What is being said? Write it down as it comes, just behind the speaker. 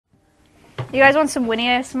You guys want some Winnie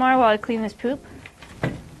ASMR while I clean this poop?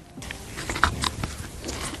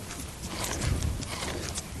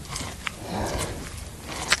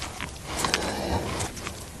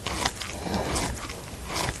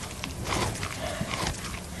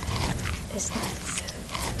 It's nice.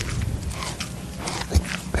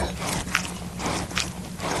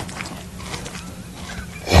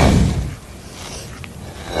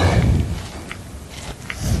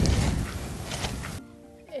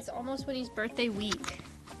 It's almost Winnie's birthday week.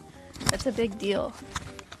 That's a big deal.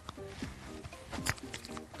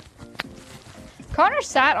 Connor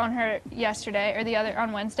sat on her yesterday, or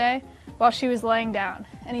on Wednesday, while she was laying down,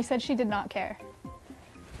 and he said she did not care.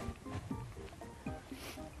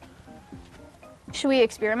 Should we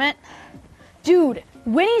experiment? Dude,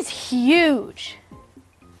 Winnie's huge.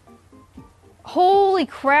 Holy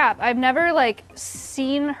crap, I've never like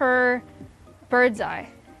seen her bird's eye.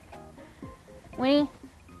 Winnie?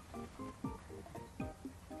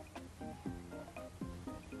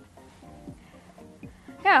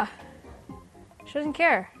 Yeah, she doesn't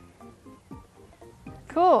care.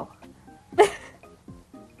 Cool.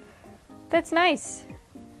 That's nice.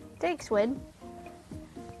 Thanks, Win.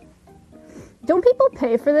 Don't people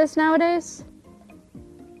pay for this nowadays?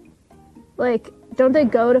 Like, don't they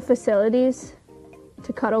go to facilities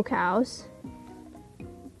to cuddle cows?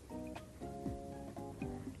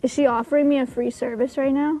 Is she offering me a free service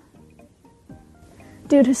right now?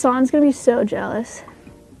 Dude, Hassan's gonna be so jealous.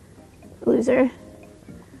 Loser.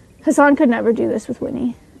 Hassan could never do this with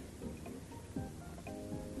Winnie.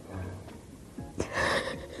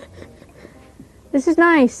 This is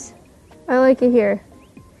nice. I like it here.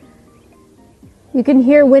 You can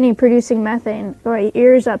hear Winnie producing methane by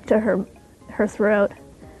ears up to her throat.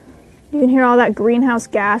 You can hear all that greenhouse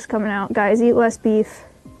gas coming out. Guys, eat less beef.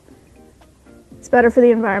 It's better for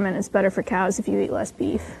the environment. It's better for cows if you eat less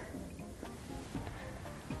beef.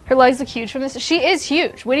 Her legs look huge from this. She is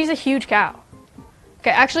huge. Winnie's a huge cow. Okay,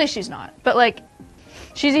 actually she's not. But like,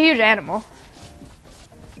 she's a huge animal.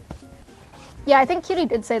 Yeah, I think Kitty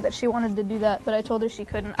did say that she wanted to do that, but I told her she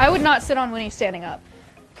couldn't. I would not sit on Winnie standing up,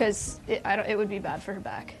 because it would be bad for her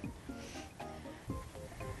back.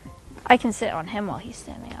 I can sit on him while he's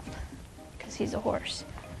standing up, because he's a horse.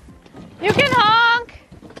 You can honk!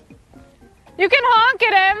 You can honk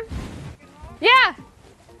at him! Yeah!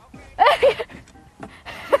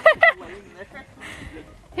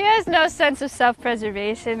 He has no sense of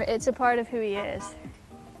self-preservation. It's a part of who he is.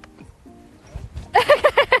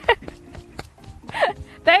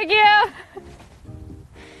 Thank you!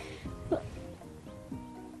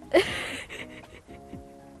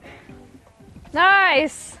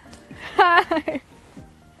 Nice! Hi!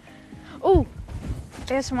 Ooh!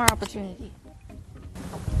 ASMR opportunity.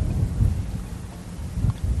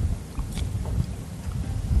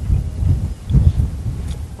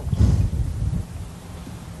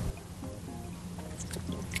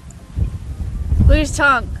 Look at his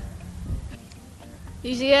tongue.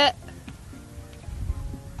 You see it?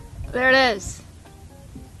 There it is.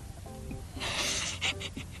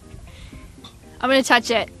 I'm gonna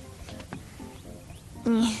touch it.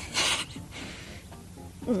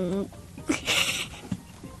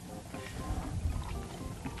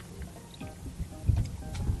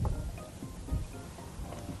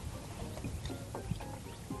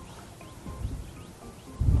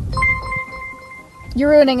 You're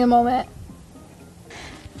ruining a moment.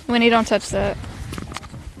 Winnie, don't touch that.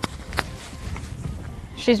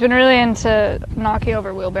 She's been really into knocking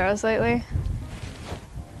over wheelbarrows lately.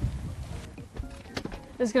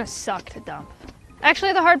 This is gonna suck to dump.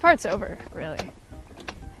 Actually, the hard part's over, really.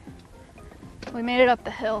 We made it up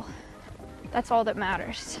the hill. That's all that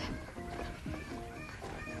matters.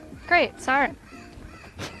 Great, Siren.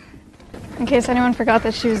 In case anyone forgot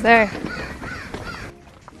that she was there.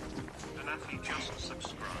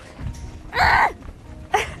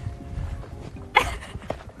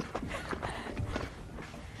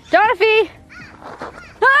 Jonathan!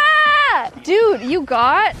 Ah! Dude, you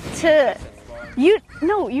got to...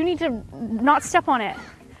 No, you need to not step on it.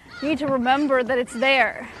 You need to remember that it's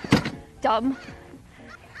there. Dumb.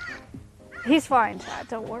 He's fine, Chad,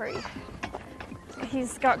 don't worry.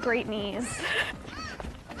 He's got great knees.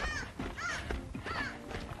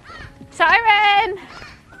 Siren!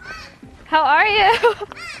 How are you?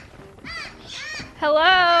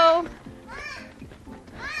 Hello?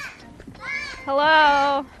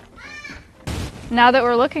 Hello? Now that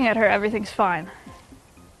we're looking at her, everything's fine.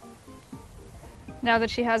 Now that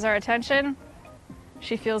she has our attention,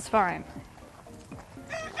 she feels fine.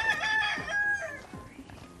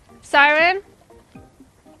 Siren?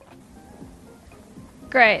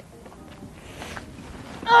 Great.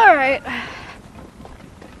 All right.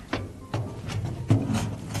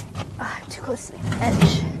 too close to the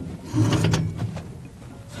edge.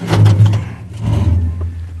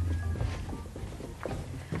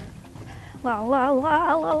 La la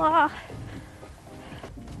la la la.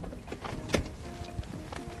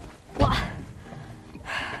 La.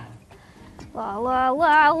 La la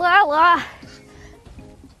la la la.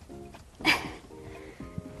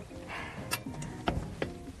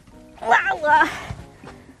 La la.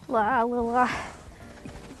 La la la.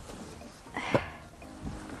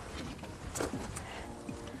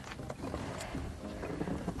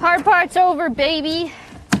 Hard part's over, baby.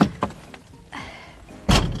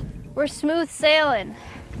 We're smooth sailing.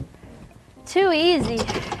 Too easy.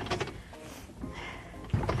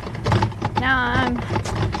 Now I'm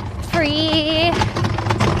free.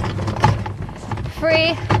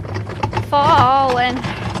 Free falling.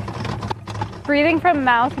 Breathing from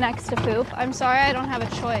mouth next to poop. I'm sorry, I don't have a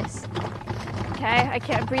choice. Okay, I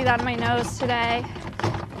can't breathe out of my nose today.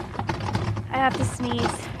 I have to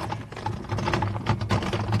sneeze.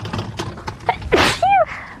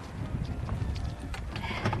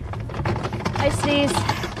 I sneezed.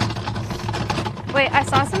 Wait, I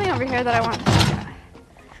saw something over here that I want to look at.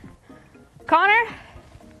 Connor?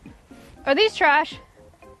 Are these trash?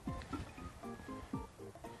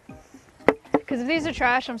 Because if these are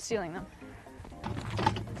trash, I'm stealing them.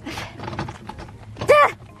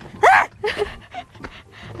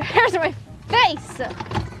 Here's my face!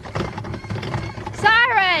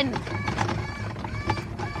 Siren!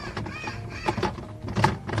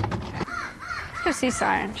 Let's go see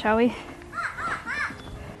Siren, shall we?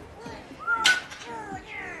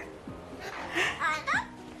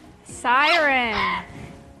 Siren!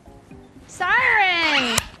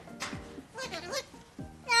 Siren!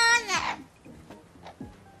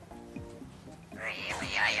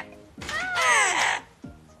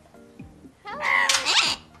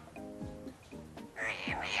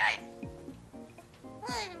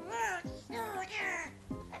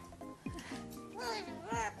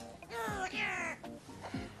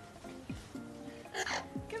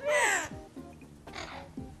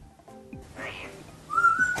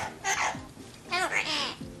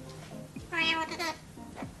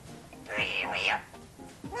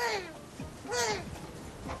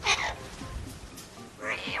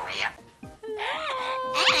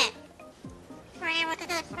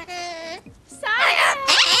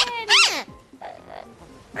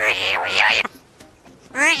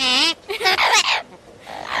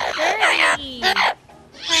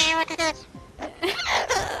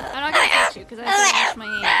 I'm not gonna touch you because I have to wash my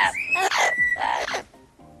hands.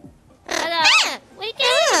 Hello. What are you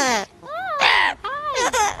doing? Oh, hi.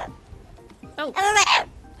 Oh.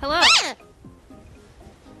 Hello.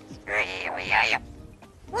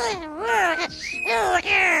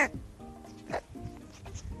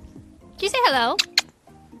 Can you say hello?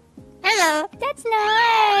 Hello. That's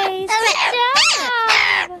nice. Good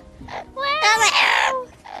job. Wow.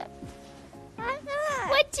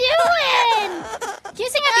 What doing? Can you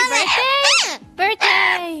sing happy birthday?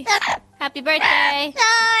 Birthday. Happy birthday.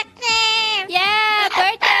 Yeah,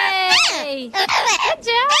 birthday. Good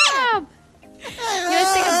job. You want to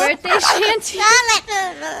sing a birthday shanty?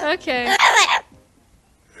 Okay.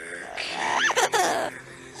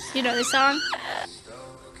 You know this song?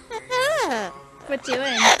 What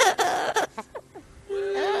doing?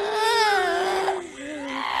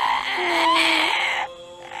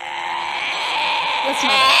 Let's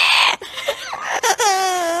move it.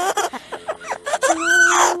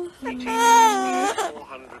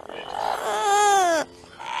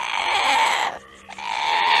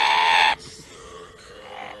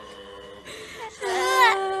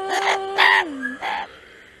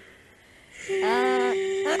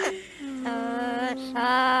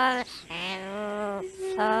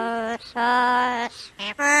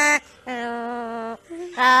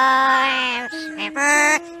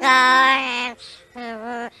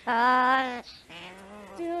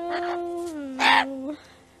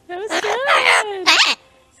 That was good.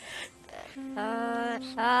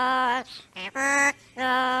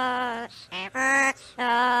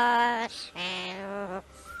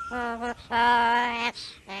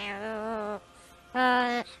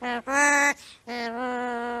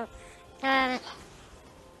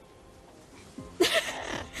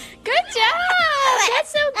 Good job!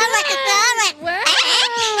 That's so good! Wow!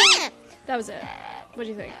 That was it. What do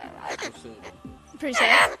you think? Pretty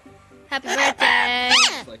safe. Happy birthday!